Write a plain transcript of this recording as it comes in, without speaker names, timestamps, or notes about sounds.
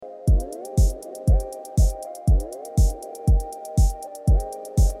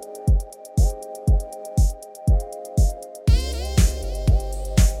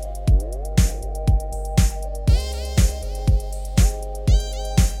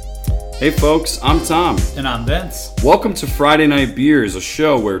Hey folks, I'm Tom. And I'm Vince. Welcome to Friday Night Beers, a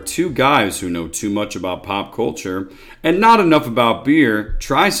show where two guys who know too much about pop culture and not enough about beer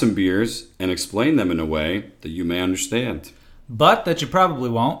try some beers and explain them in a way that you may understand. But that you probably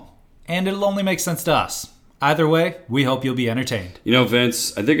won't, and it'll only make sense to us. Either way, we hope you'll be entertained. You know,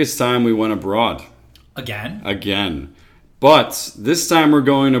 Vince, I think it's time we went abroad. Again. But this time we're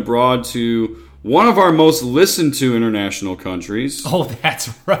going abroad to one of our most listened to international countries. Oh,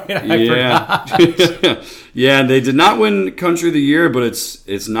 that's right. I forgot. Yeah, they did not win Country of the Year, but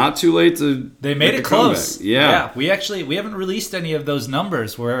it's not too late to They made it close. Comeback. Yeah. We haven't released any of those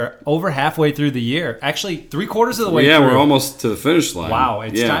numbers. We're over halfway through the year. Actually, 3/4 of the way through. Yeah, we're almost to the finish line. Wow,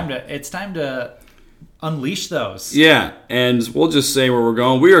 it's time to unleash those. Yeah, and we'll just say where we're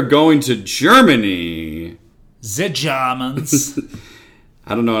going. We are going to Germany. The Germans.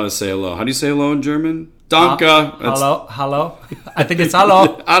 I don't know how to say hello. How do you say hello in German? Danke. Hello. I think it's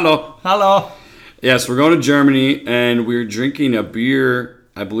hello. Hello. Yes, we're going to Germany, and we're drinking a beer,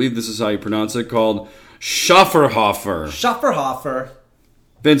 I believe this is how you pronounce it, called Schofferhofer.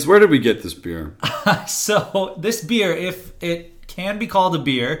 Vince, where did we get this beer? So, this beer, if it can be called a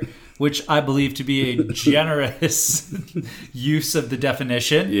beer, which I believe to be a generous use of the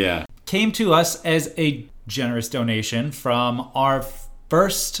definition, came to us as a generous donation from our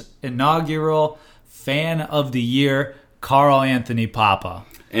first inaugural fan of the year, Carl Anthony Papa.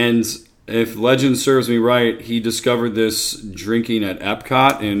 And if legend serves me right, he discovered this drinking at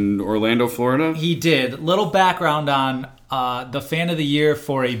Epcot in Orlando, Florida. He did. Little background on the fan of the year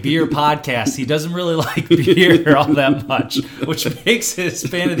for a beer podcast. He doesn't really like beer all that much, which makes his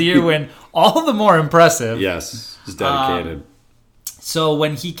fan of the year win all the more impressive. Yes, he's dedicated. So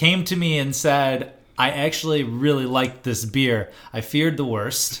when he came to me and said, I actually really liked this beer, I feared the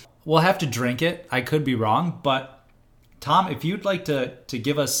worst. We'll have to drink it. I could be wrong, but Tom, if you'd like to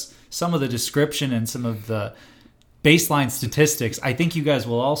give us some of the description and some of the baseline statistics, I think you guys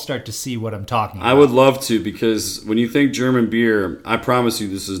will all start to see what I'm talking about. I would love to, because when you think German beer, I promise you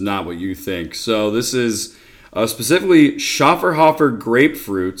this is not what you think. So this is specifically Schofferhofer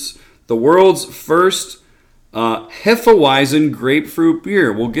Grapefruits, the world's first Hefeweizen grapefruit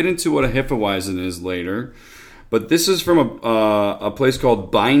beer. We'll get into what a Hefeweizen is later. But this is from a place called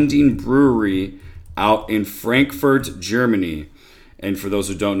Binding Brewery out in Frankfurt, Germany. And for those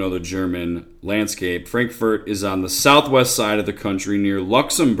who don't know the German landscape, Frankfurt is on the southwest side of the country near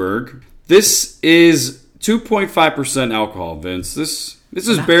Luxembourg. This is 2.5% alcohol, Vince. This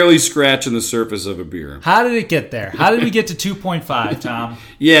is barely scratching the surface of a beer. How did it get there? How did we get to 2.5, Tom?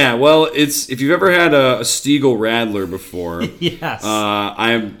 Yeah, well, if you've ever had a Stiegl Radler before, yes,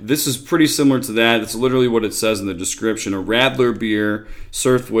 this is pretty similar to that. It's literally what it says in the description: a Radler beer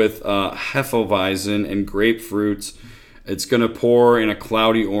served with Hefeweizen and grapefruit. It's going to pour in a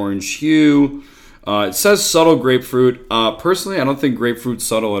cloudy orange hue. It says subtle grapefruit. Personally, I don't think grapefruit's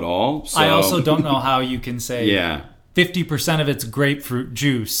subtle at all. So. I also don't know how you can say 50% of it's grapefruit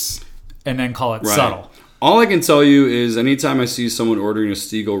juice and then call it subtle. All I can tell you is anytime I see someone ordering a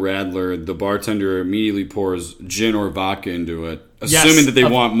Stiegl Radler, the bartender immediately pours gin or vodka into it, assuming that they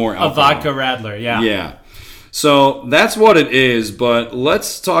want more alcohol. A vodka Radler, yeah. Yeah. So that's what it is, but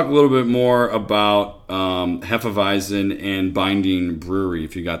let's talk a little bit more about Hefeweizen and Binding Brewery,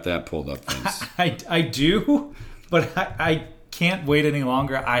 if you got that pulled up, Vince. I do, but I can't wait any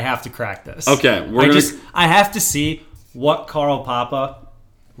longer. I have to crack this. Okay. I have to see what Carl Papa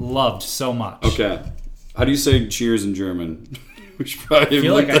loved so much. Okay. How do you say cheers in German? I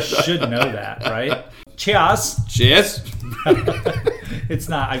feel like I should know that, right? Cheers. Cheers. It's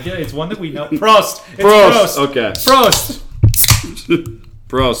not. I feel it's one that we know. Prost. It's Prost. Okay. Prost.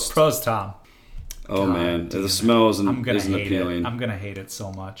 Prost. Prost, Tom. Oh, God, man. The smell isn't appealing. I'm going to hate it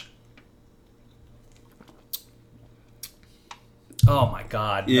so much. Oh, my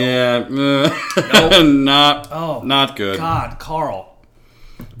God. Yeah. Nope. Not good. God, Carl.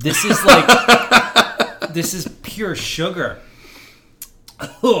 This is pure sugar.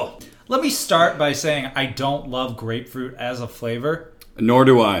 Ugh. Let me start by saying I don't love grapefruit as a flavor. Nor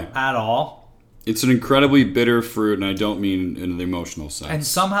do I. At all. It's an incredibly bitter fruit, and I don't mean in the emotional sense. And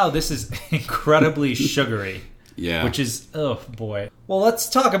somehow this is incredibly sugary. Yeah. Which is, oh boy. Well, let's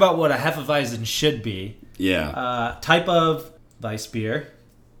talk about what a Hefeweizen should be. Yeah. Type of Weiss beer,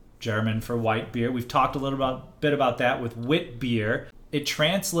 German for white beer. We've talked a bit about that with wit beer. It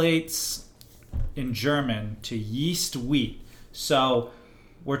translates in German to yeast wheat. So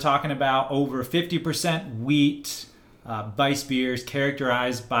we're talking about over 50% wheat. Weiss beers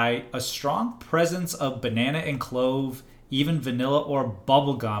characterized by a strong presence of banana and clove, even vanilla or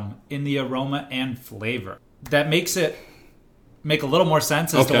bubblegum in the aroma and flavor. That makes it make a little more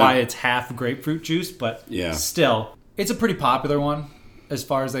sense as to why it's half grapefruit juice, but still, it's a pretty popular one as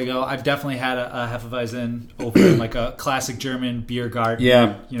far as they go. I've definitely had a Hefeweizen over in like a classic German beer garden.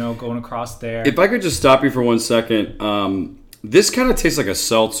 Yeah. You know, going across there. If I could just stop you for 1 second, this kind of tastes like a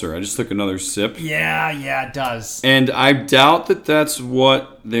seltzer. I just took another sip. Yeah, it does. And I doubt that that's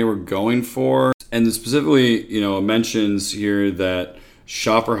what they were going for. And specifically, you know, it mentions here that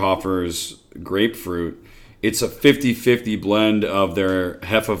Schofferhofer's Grapefruit, it's a 50-50 blend of their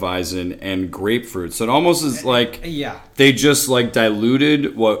Hefeweizen and grapefruit. So it almost is like they just like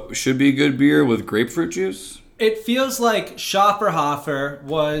diluted what should be good beer with grapefruit juice. It feels like Schofferhofer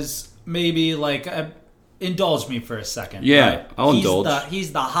was maybe like indulge me for a second. Yeah, right? I'll indulge.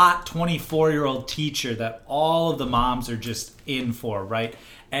 He's the hot 24-year-old teacher that all of the moms are just in for, right?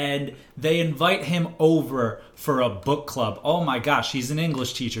 And they invite him over for a book club. Oh my gosh, he's an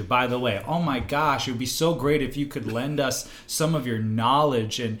English teacher, by the way. Oh my gosh, it would be so great if you could lend us some of your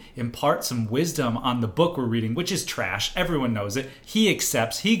knowledge and impart some wisdom on the book we're reading, which is trash. Everyone knows it. He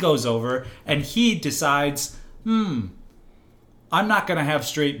accepts. He goes over and he decides, I'm not going to have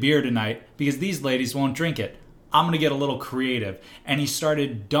straight beer tonight because these ladies won't drink it. I'm going to get a little creative. And he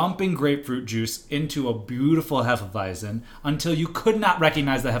started dumping grapefruit juice into a beautiful Hefeweizen until you could not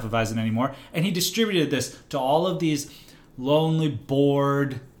recognize the Hefeweizen anymore. And he distributed this to all of these lonely,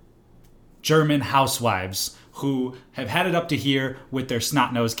 bored German housewives who have had it up to here with their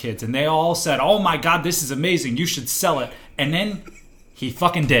snot-nosed kids. And they all said, oh my God, this is amazing. You should sell it. And then he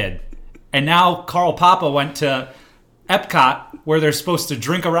fucking did. And now Karl Papa went to Epcot, where they're supposed to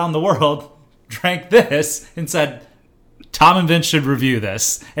drink around the world, drank this and said, Tom and Vince should review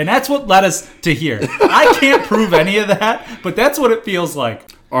this. And that's what led us to here. I can't prove any of that, but that's what it feels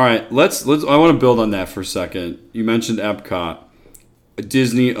like. All right, let's. I want to build on that for a second. You mentioned Epcot, a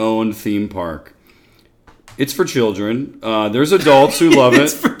Disney-owned theme park. It's for children. There's adults who love it.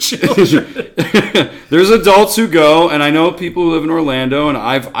 It's for children. There's adults who go, and I know people who live in Orlando, and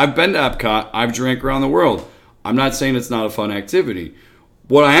I've been to Epcot. I've drank around the world. I'm not saying it's not a fun activity.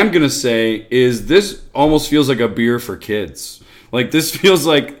 What I am going to say is this almost feels like a beer for kids. Like, this feels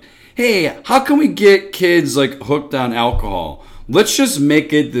like, hey, how can we get kids, like, hooked on alcohol? Let's just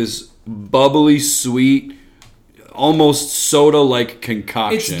make it this bubbly, sweet, almost soda-like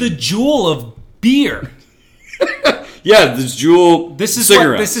concoction. It's the Jewel of beer. Yeah, this Juul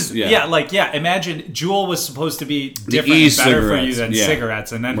cigarettes. Imagine Juul was supposed to be different and better for you than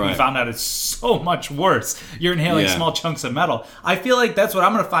cigarettes, and then we found out it's so much worse. You're inhaling small chunks of metal. I feel like that's what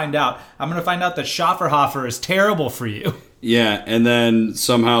I'm going to find out. I'm going to find out that Schofferhofer is terrible for you. Yeah, and then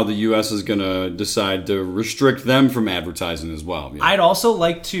somehow the U.S. is going to decide to restrict them from advertising as well. Yeah. I'd also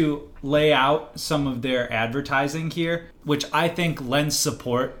like to lay out some of their advertising here, which I think lends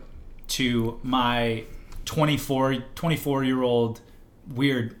support to my 24-year-old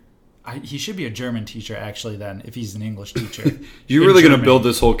weird. He should be a German teacher, actually. Then, if he's an English teacher, you're really going to build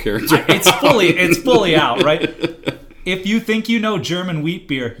this whole character. It's fully out, right? If you think you know German wheat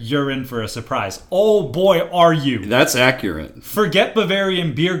beer, you're in for a surprise. Oh boy, are you? That's accurate. Forget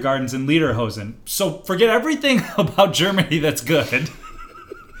Bavarian beer gardens and Lederhosen. So forget everything about Germany that's good.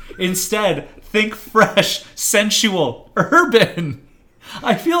 Instead, think fresh, sensual, urban.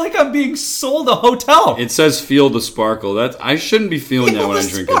 I feel like I'm being sold a hotel. It says feel the sparkle. I shouldn't be feeling that when I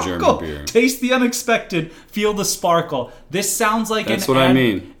drink a German beer. Taste the unexpected, feel the sparkle. This sounds like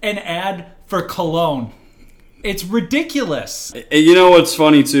an ad for cologne. It's ridiculous. And you know what's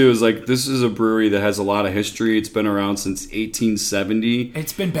funny too is like this is a brewery that has a lot of history. It's been around since 1870.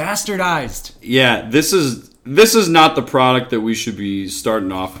 It's been bastardized. Yeah, this is not the product that we should be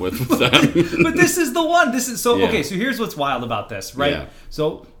starting off with them. But this is the one. Okay, so here's what's wild about this, right? Yeah.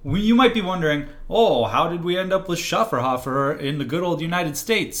 So you might be wondering, how did we end up with Schofferhofer in the good old United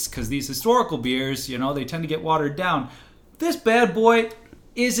States? Because these historical beers, they tend to get watered down. This bad boy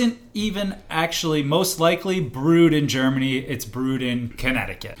isn't even actually most likely brewed in Germany. It's brewed in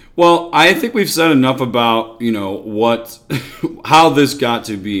Connecticut. Well, I think we've said enough about, how this got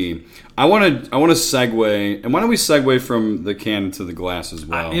to be. I want to segue, and why don't we segue from the can to the glass as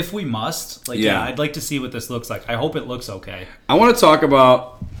well? If we must, I'd like to see what this looks like. I hope it looks okay. I want to talk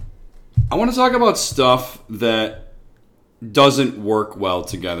about stuff that doesn't work well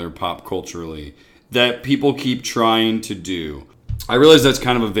together pop culturally that people keep trying to do. I realize that's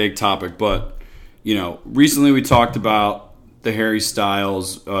kind of a vague topic, but recently we talked about the Harry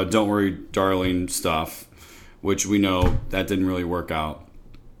Styles "Don't Worry, Darling" stuff, which we know that didn't really work out.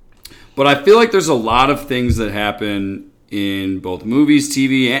 But I feel like there's a lot of things that happen in both movies,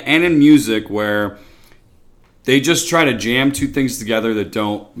 TV, and in music where they just try to jam two things together that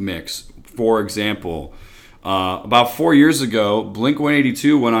don't mix. For example, About 4 years ago,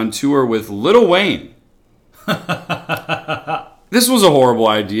 Blink-182 went on tour with Lil Wayne. This was a horrible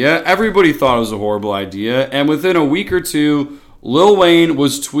idea. Everybody thought it was a horrible idea. And within a week or two, Lil Wayne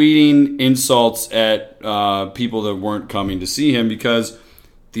was tweeting insults at people that weren't coming to see him because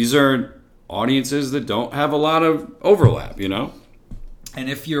these are audiences that don't have a lot of overlap, you know? And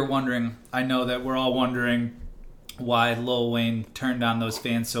if you're wondering, I know that we're all wondering why Lil Wayne turned on those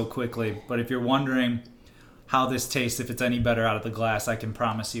fans so quickly. But if you're wondering how this tastes, if it's any better out of the glass, I can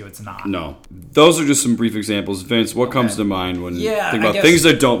promise you it's not. No. Those are just some brief examples. Vince, what comes to mind when you think about things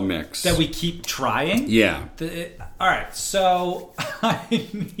that don't mix? That we keep trying? Yeah. All right. So, I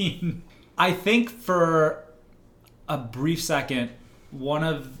mean, I think for a brief second, one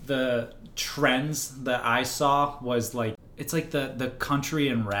of the trends that I saw was like, it's like the country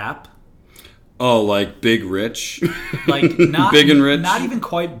and rap. Oh, like Big Rich? Like not Big and Rich? Not even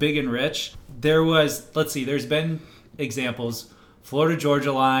quite Big and Rich. There was, let's see, there's been examples. Florida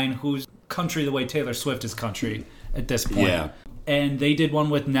Georgia Line, who's country the way Taylor Swift is country at this point. Yeah. And they did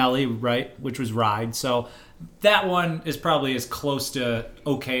one with Nelly, right, which was Ride. So that one is probably as close to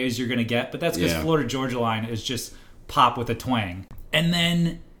okay as you're going to get. But that's because Florida Georgia Line is just pop with a twang. And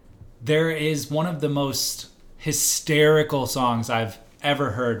then there is one of the most hysterical songs I've ever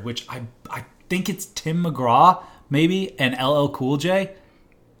heard, which I think it's Tim McGraw, maybe, and LL Cool J.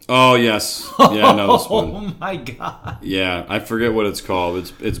 Oh, yes. Yeah, I know this one. Oh, my God. Yeah, I forget what it's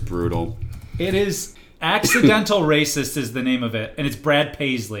called. It's brutal. It is Accidental Racist is the name of it, and it's Brad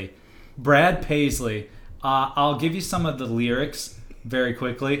Paisley. Brad Paisley. I'll give you some of the lyrics very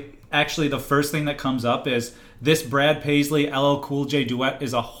quickly. Actually, the first thing that comes up is, this Brad Paisley LL Cool J duet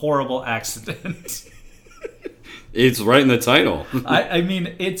is a horrible accident. It's right in the title. I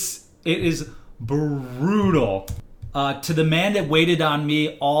mean, it is brutal. To the man that waited on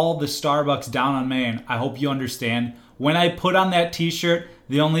me, all the Starbucks down on Main, I hope you understand. When I put on that t-shirt,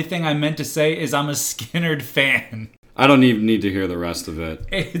 the only thing I meant to say is I'm a Skinnerd fan. I don't even need to hear the rest of it.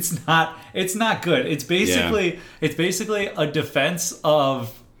 It's not good. It's basically a defense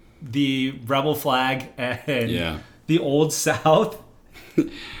of the rebel flag and the old South.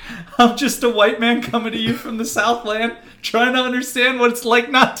 I'm just a white man coming to you from the Southland, trying to understand what it's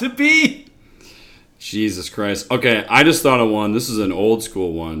like not to be. Jesus Christ. Okay, I just thought of one. This is an old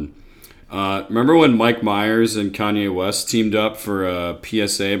school one. Remember when Mike Myers and Kanye West teamed up for a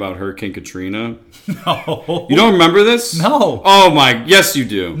PSA about Hurricane Katrina? No. You don't remember this? No. Oh my, yes you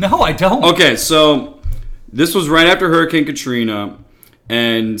do. No, I don't. Okay, so this was right after Hurricane Katrina,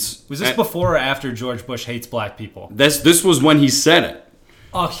 and was this before or after George Bush hates black people? This was when he said it.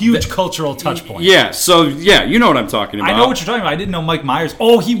 A huge cultural touch point. Yeah, so you know what I'm talking about. I know what you're talking about. I didn't know Mike Myers.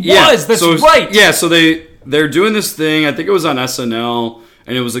 Oh, he was. That's right. Yeah, so they're doing this thing. I think it was on SNL,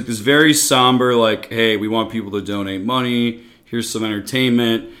 and it was like this very somber, like, hey, we want people to donate money. Here's some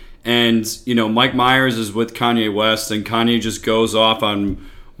entertainment. And, you know, Mike Myers is with Kanye West, and Kanye just goes off on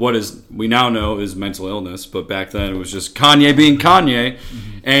what we now know is mental illness, but back then it was just Kanye being Kanye.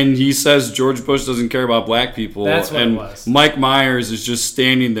 Mm-hmm. And he says George Bush doesn't care about black people. That's what and it was. Mike Myers is just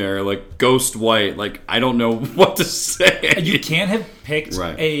standing there like ghost white. Like, I don't know what to say. You can't have picked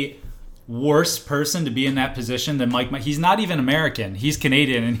a worse person to be in that position than Mike Myers. He's not even American. He's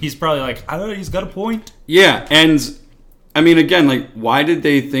Canadian, and he's probably like, I don't know, he's got a point. Yeah, and I mean, again, like, why did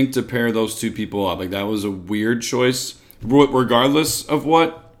they think to pair those two people up? Like, that was a weird choice, regardless of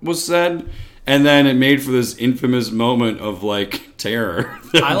what was said. And then it made for this infamous moment of, like, terror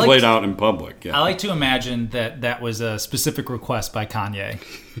that played out in public. Yeah. I like to imagine that was a specific request by Kanye.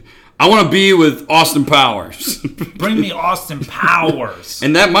 I want to be with Austin Powers. Bring me Austin Powers.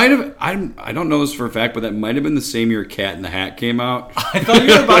 And that might have, I don't know this for a fact, but that might have been the same year Cat in the Hat came out. I thought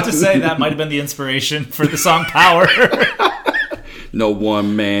you were about to say that might have been the inspiration for the song Power. No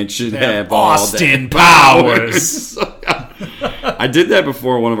one man should have Austin all Powers. I did that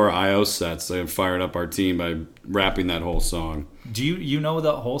before one of our I.O. sets. I fired up our team by rapping that whole song. Do you know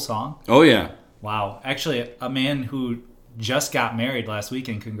the whole song? Oh, yeah. Wow. Actually, a man who just got married last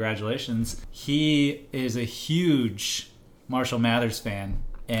weekend, congratulations. He is a huge Marshall Mathers fan.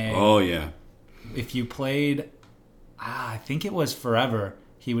 And oh, yeah. If you played, I think it was Forever,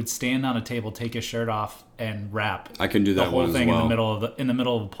 he would stand on a table, take his shirt off, and rap. I can do that the whole one thing as well. in the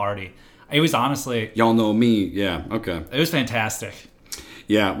middle of a party. It was honestly... Y'all know me. Yeah, okay. It was fantastic.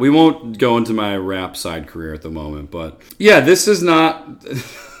 Yeah, we won't go into my rap side career at the moment, but yeah, this is not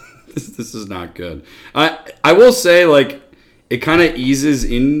this is not good. I will say, like, it kind of eases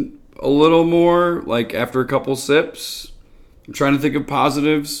in a little more, like, after a couple sips. I'm trying to think of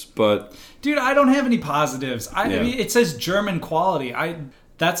positives, but dude, I don't have any positives. I mean, it says German quality.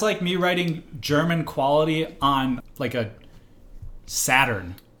 That's like me writing German quality on like a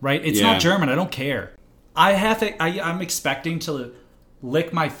Saturn, right? It's not German. I don't care. I'm expecting to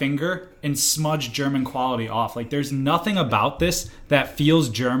lick my finger and smudge German quality off. Like, there's nothing about this that feels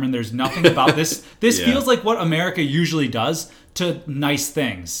German. There's nothing about this. This feels like what America usually does to nice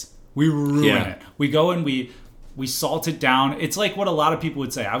things. We ruin it. We go and we salt it down. It's like what a lot of people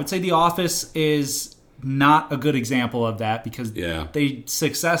would say. I would say The Office is not a good example of that because they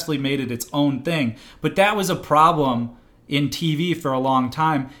successfully made it its own thing. But that was a problem in TV for a long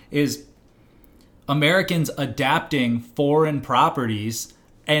time, is Americans adapting foreign properties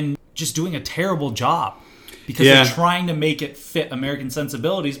and just doing a terrible job because they're trying to make it fit American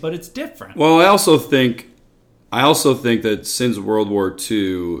sensibilities, but it's different. Well, I also think that since World War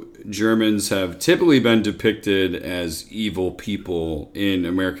II, Germans have typically been depicted as evil people in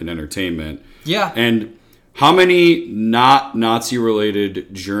American entertainment. Yeah. And how many not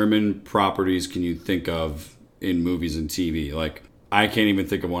Nazi-related German properties can you think of in movies and TV? Like, I can't even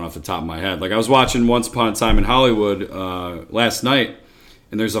think of one off the top of my head. Like, I was watching Once Upon a Time in Hollywood last night,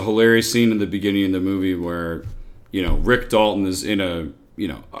 and there's a hilarious scene in the beginning of the movie where, Rick Dalton is in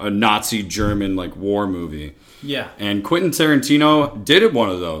a Nazi German like war movie. Yeah. And Quentin Tarantino did one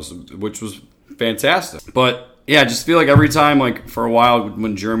of those, which was fantastic. But yeah, I just feel like every time, like for a while,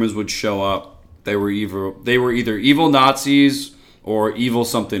 when Germans would show up, they were either evil Nazis or evil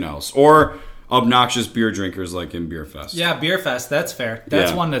something else, or obnoxious beer drinkers like in Beer Fest. Yeah, Beer Fest, that's fair.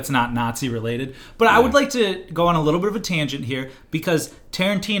 That's one that's not Nazi related. But I would like to go on a little bit of a tangent here because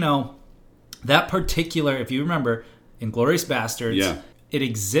Tarantino, that particular, if you remember, Inglourious Bastards, it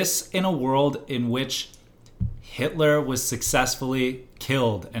exists in a world in which Hitler was successfully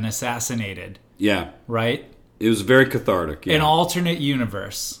killed and assassinated. Yeah. Right? It was very cathartic. An alternate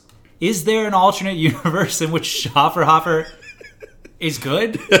universe. Is there an alternate universe in which Schofferhofer is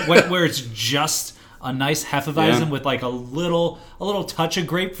good, where it's just a nice Hefeweizen with like a little touch of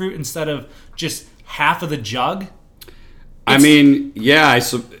grapefruit instead of just half of the jug?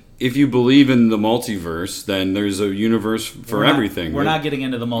 If you believe in the multiverse, then there's a universe for everything. We're not getting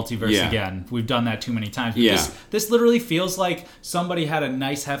into the multiverse again. We've done that too many times. This literally feels like somebody had a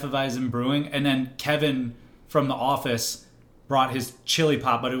nice Hefeweizen brewing, and then Kevin from The Office brought his chili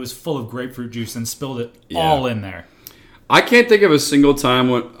pot, but it was full of grapefruit juice and spilled it all in there. I can't think of a single time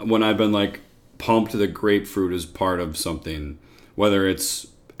when I've been like pumped that grapefruit is part of something, whether it's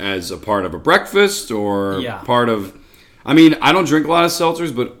as a part of a breakfast or part of. I mean, I don't drink a lot of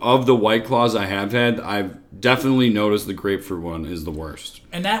seltzers, but of the White Claws I have had, I've definitely noticed the grapefruit one is the worst.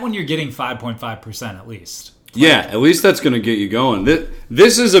 And that one you're getting 5.5% at least. At least that's going to get you going.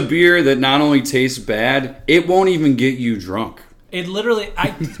 This is a beer that not only tastes bad, it won't even get you drunk. It literally,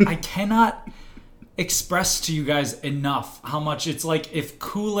 I cannot express to you guys enough how much it's like if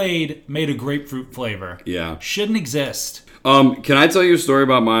Kool-Aid made a grapefruit flavor. Yeah. Shouldn't exist. Can I tell you a story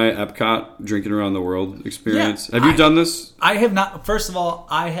about my Epcot drinking around the world experience? Have you done this? I have not. First of all,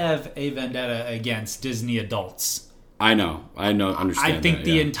 I have a vendetta against Disney adults. I know. Understand. I think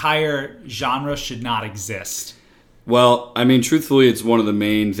the entire genre should not exist. Well, I mean, truthfully, it's one of the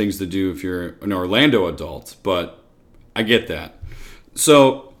main things to do if you're an Orlando adult, but I get that.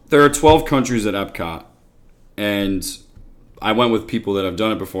 So there are 12 countries at Epcot, and I went with people that have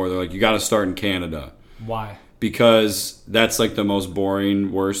done it before. They're like, you got to start in Canada. Why? Because that's like the most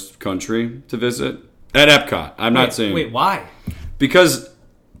boring, worst country to visit at Epcot. I'm not saying. Wait, why? Because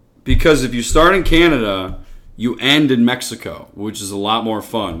if you start in Canada, you end in Mexico, which is a lot more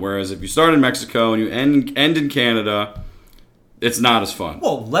fun. Whereas if you start in Mexico and you end in Canada, it's not as fun.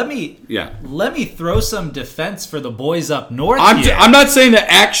 Well, let me throw some defense for the boys up north. I'm not saying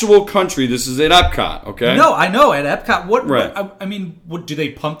the actual country. This is at Epcot, okay? No, I know at Epcot. What do they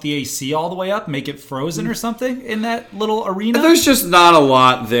pump the AC all the way up, make it frozen or something in that little arena? There's just not a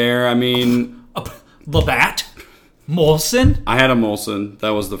lot there. I mean, Labatt, Molson. I had a Molson.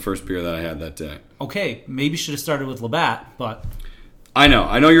 That was the first beer that I had that day. Okay, maybe should have started with Labatt, but. I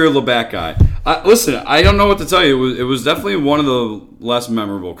know you're a Labatt guy. Listen, I don't know what to tell you. It was definitely one of the less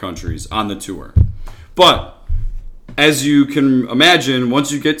memorable countries on the tour. But as you can imagine,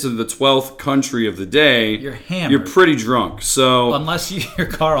 once you get to the 12th country of the day, you're hammered. You're pretty drunk. So unless you're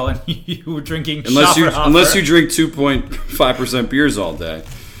Carl and you were drinking unless you drink 2.5% beers all day.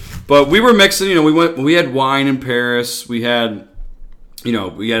 But we were mixing. We had wine in Paris. We had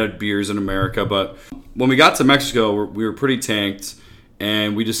beers in America. But when we got to Mexico, we were pretty tanked.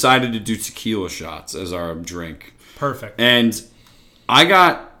 And we decided to do tequila shots as our drink. Perfect. And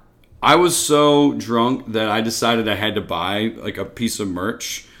I was so drunk that I decided I had to buy like a piece of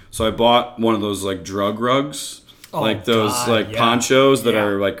merch. So I bought one of those like drug rugs like those God, ponchos that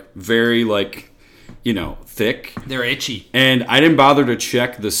are like very thick. They're itchy. And I didn't bother to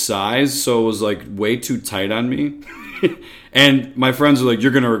check the size, so it was like way too tight on me. And my friends were like,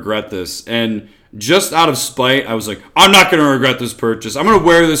 "You're gonna regret this." And just out of spite, I was like, "I'm not gonna regret this purchase. I'm gonna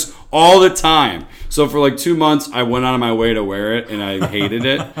wear this all the time." So for like 2 months, I went out of my way to wear it, and I hated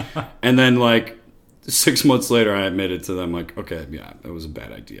it. And then like 6 months later, I admitted to them, like, "Okay, yeah, that was a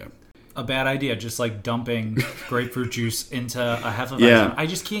bad idea." A bad idea, just like dumping grapefruit juice into a Hefeweizen. Yeah. I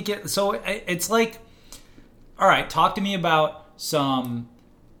just can't get... So it's like... All right, talk to me about some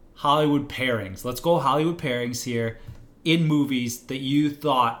Hollywood pairings. Let's go Hollywood pairings here in movies that you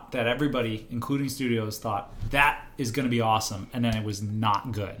thought, that everybody, including studios, thought that is going to be awesome, and then it was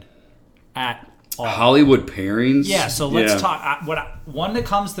not good at all. Hollywood pairings? Yeah, so let's talk... One that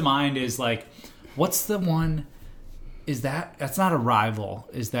comes to mind is like, what's the one... That's not Arrival.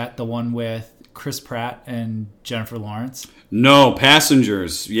 Is that the one with Chris Pratt and Jennifer Lawrence? No,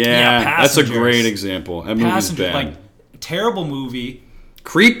 Passengers. Yeah, Passengers. That's a great example. That movie's bad. Like, terrible movie.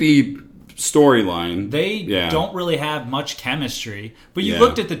 Creepy storyline. They don't really have much chemistry. But you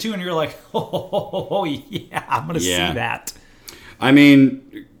looked at the two and you're like, oh yeah, I'm going to see that. I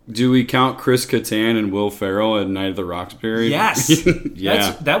mean, do we count Chris Kattan and Will Ferrell at Night of the Roxbury? Yes.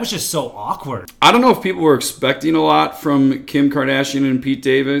 Yeah. That was just so awkward. I don't know if people were expecting a lot from Kim Kardashian and Pete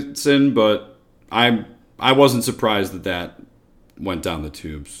Davidson, but I wasn't surprised that went down the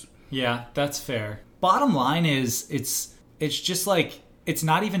tubes. Yeah, that's fair. Bottom line is, it's just like, it's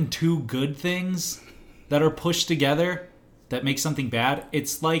not even two good things that are pushed together that make something bad.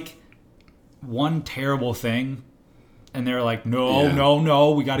 It's like one terrible thing, and they're like,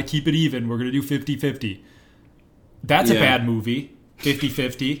 no, we got to keep it even. We're going to do 50-50. That's a bad movie.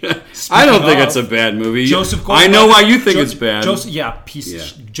 50-50. I don't think it's a bad movie. Joseph Gordon-Levitt. I know why you think it's bad.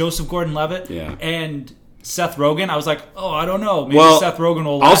 Joseph Gordon-Levitt. Yeah. And Seth Rogen. I was like, I don't know. Maybe Seth Rogen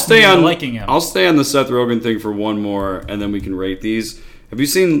will liking him. I'll stay on the Seth Rogen thing for one more, and then we can rate these. Have you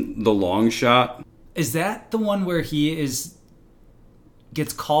seen The Long Shot? Is that the one where he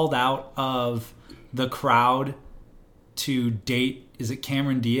gets called out of the crowd to date? Is it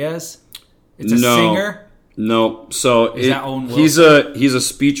Cameron Diaz? It's a singer. No, so that Owen he's a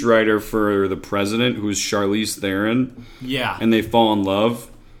speechwriter for the president, who's Charlize Theron. Yeah, and they fall in love.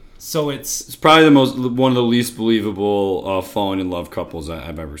 So it's probably one of the least believable falling in love couples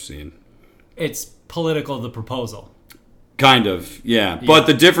I've ever seen. It's political, the proposal. Kind of, yeah. But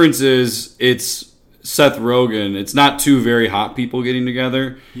the difference is it's Seth Rogen. It's not two very hot people getting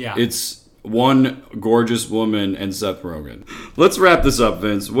together. Yeah, it's one gorgeous woman and Seth Rogen. Let's wrap this up,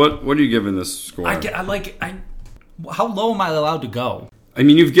 Vince. What are you giving this score? How low am I allowed to go? I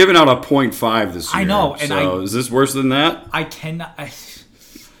mean, you've given out a 0.5 this year. I know, and is this worse than that? I cannot.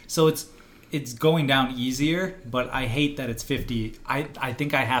 So it's going down easier, but I hate that it's 50. I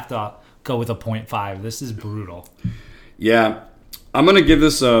think I have to go with a 0.5. This is brutal. Yeah, I'm gonna give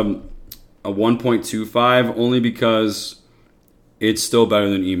this a 1.25 only because it's still better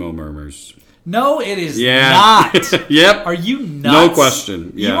than Emo Murmurs. No, it is not. Yep. Are you nuts? No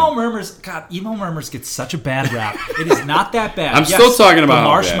question. Yeah. Emo Murmurs get such a bad rap. It is not that bad. I'm still talking about the how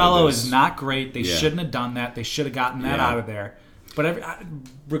Marshmallow bad it is. not great. They shouldn't have done that. They should have gotten that out of there. But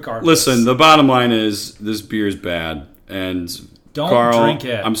regardless. Listen, the bottom line is this beer is bad. And don't Carl, drink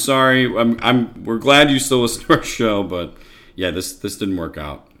it. I'm sorry. We're glad you still listen to our show, but yeah, this didn't work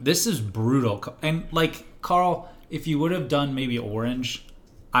out. This is brutal. And like, Carl, if you would have done maybe orange,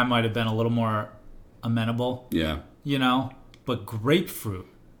 I might have been a little more amenable. Yeah. But grapefruit,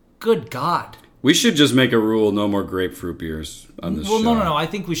 good God. We should just make a rule: no more grapefruit beers on this show. Well, no. I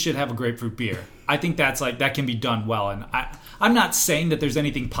think we should have a grapefruit beer. I think that can be done well. And I'm not saying that there's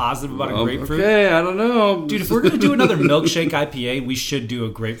anything positive about a grapefruit. Okay, I don't know. Dude, if we're going to do another milkshake IPA, we should do a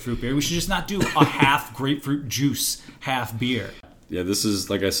grapefruit beer. We should just not do a half grapefruit juice, half beer. Yeah, this is,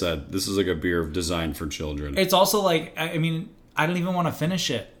 like I said, this is like a beer designed for children. It's also like, I mean, I don't even want to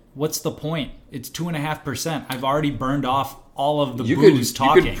finish it. What's the point? It's 2.5%. I've already burned off all of the booze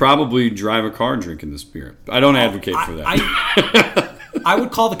talking. You could probably drive a car drinking this beer. I don't advocate for that. I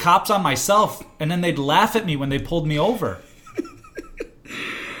would call the cops on myself, and then they'd laugh at me when they pulled me over.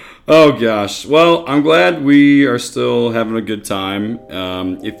 Oh, gosh. Well, I'm glad we are still having a good time.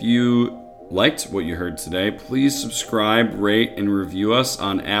 If you liked what you heard today, please subscribe, rate, and review us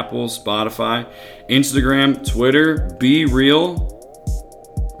on Apple, Spotify, Instagram, Twitter. Be Real.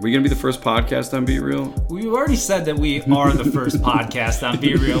 Are we going to be the first podcast on Be Real? We've already said that we are the first podcast on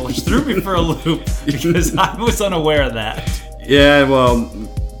Be Real, which threw me for a loop because I was unaware of that. Yeah, well,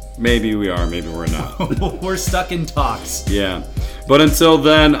 Maybe we are, maybe we're not. We're stuck in talks. Yeah. But until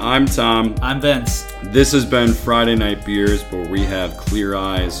then, I'm Tom. I'm Vince. This has been Friday Night Beers, where we have clear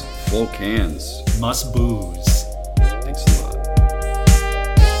eyes, full cans. Must booze. Thanks a lot.